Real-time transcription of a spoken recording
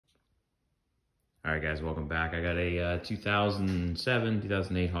All right, guys, welcome back. I got a 2007,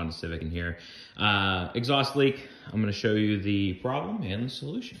 2008 Honda Civic in here. Exhaust leak. I'm going to show you the problem and the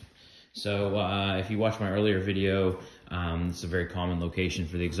solution. So if you watched my earlier video, this is a very common location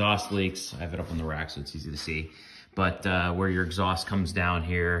for the exhaust leaks. I have it up on the rack so it's easy to see. But where your exhaust comes down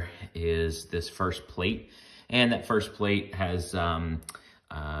here is this first plate. And that first plate has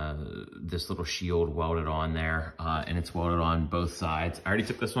this little shield welded on there, and it's welded on both sides. I already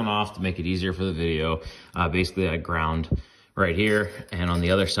took this one off to make it easier for the video. Basically I ground right here and on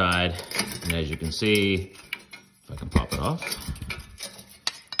the other side, and as you can see, if I can pop it off,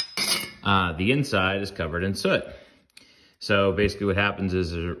 the inside is covered in soot. So basically what happens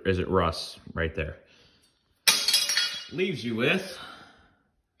is it rusts right there. Leaves you with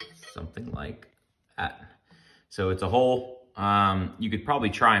something like that. So it's a hole. You could probably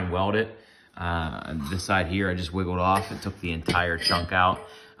try and weld it. This side here, I just wiggled off. It took the entire chunk out.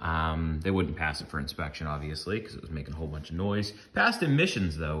 They wouldn't pass it for inspection, obviously, because it was making a whole bunch of noise. Passed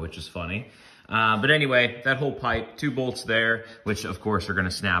emissions, though, which is funny. But anyway, that whole pipe, 2 bolts there, which of course are going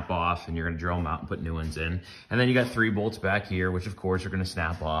to snap off, and you're going to drill them out and put new ones in. And then you got 3 bolts back here, which of course are going to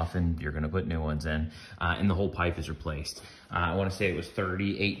snap off, and you're going to put new ones in. And the whole pipe is replaced. I want to say it was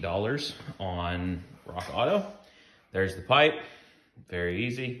 $38 on Rock Auto. There's the pipe, very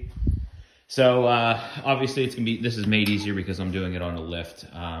easy. So obviously this is made easier because I'm doing it on a lift,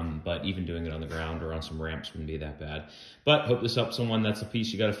 but even doing it on the ground or on some ramps wouldn't be that bad. But hook this up someone, that's a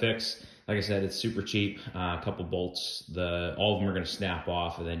piece you gotta fix. Like I said, it's super cheap, a couple bolts, all of them are gonna snap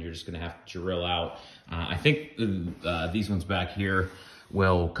off, and then you're just gonna have to drill out. I think these ones back here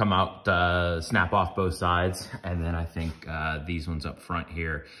will come out, snap off both sides. And then I think these ones up front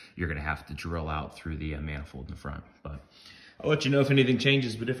here, you're gonna have to drill out through the manifold in the front. But I'll let you know if anything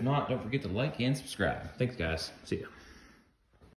changes, but if not, don't forget to like and subscribe. Thanks, guys. See ya.